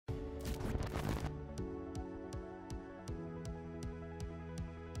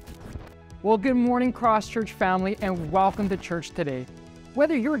Well, good morning, Cross Church family, and welcome to church today.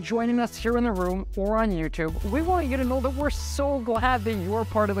 Whether you're joining us here in the room or on YouTube, we want you to know that we're so glad that you're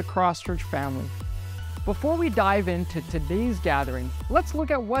part of the Cross Church family. Before we dive into today's gathering, let's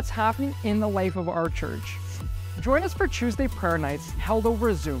look at what's happening in the life of our church. Join us for Tuesday prayer nights held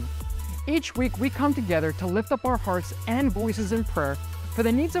over Zoom. Each week, we come together to lift up our hearts and voices in prayer for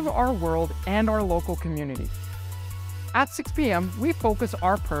the needs of our world and our local community. At 6 p.m., we focus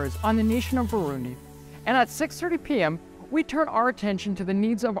our prayers on the nation of Burundi, and at 6:30 p.m., we turn our attention to the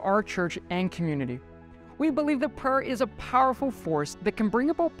needs of our church and community. We believe that prayer is a powerful force that can bring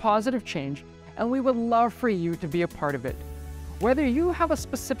about positive change, and we would love for you to be a part of it. Whether you have a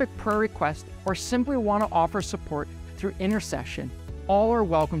specific prayer request or simply want to offer support through intercession, all are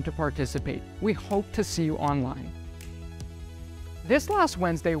welcome to participate. We hope to see you online. This last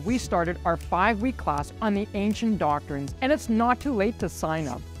Wednesday, we started our 5-week class on the ancient doctrines, and it's not too late to sign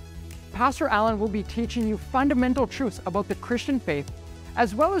up. Pastor Alan will be teaching you fundamental truths about the Christian faith,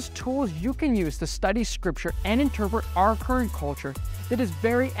 as well as tools you can use to study scripture and interpret our current culture that is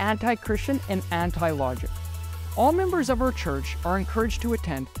very anti-Christian and anti-logic. All members of our church are encouraged to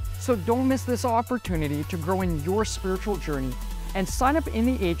attend, so don't miss this opportunity to grow in your spiritual journey and sign up in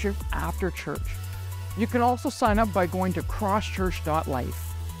the atrium after church. You can also sign up by going to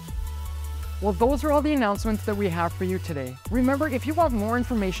crosschurch.life. Well, those are all the announcements that we have for you today. Remember, if you want more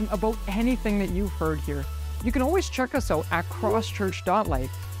information about anything that you've heard here, you can always check us out at crosschurch.life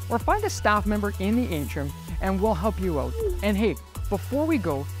or find a staff member in the atrium and we'll help you out. And hey, before we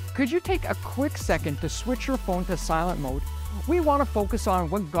go, could you take a quick second to switch your phone to silent mode? We want to focus on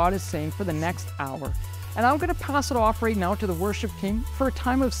what God is saying for the next hour. And I'm going to pass it off right now to the worship team for a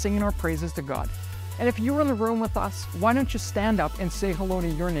time of singing our praises to God. And if you're in the room with us, why don't you stand up and say hello to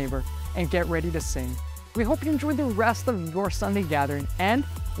your neighbor and get ready to sing. We hope you enjoy the rest of your Sunday gathering, and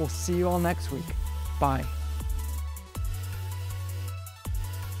we'll see you all next week. Bye.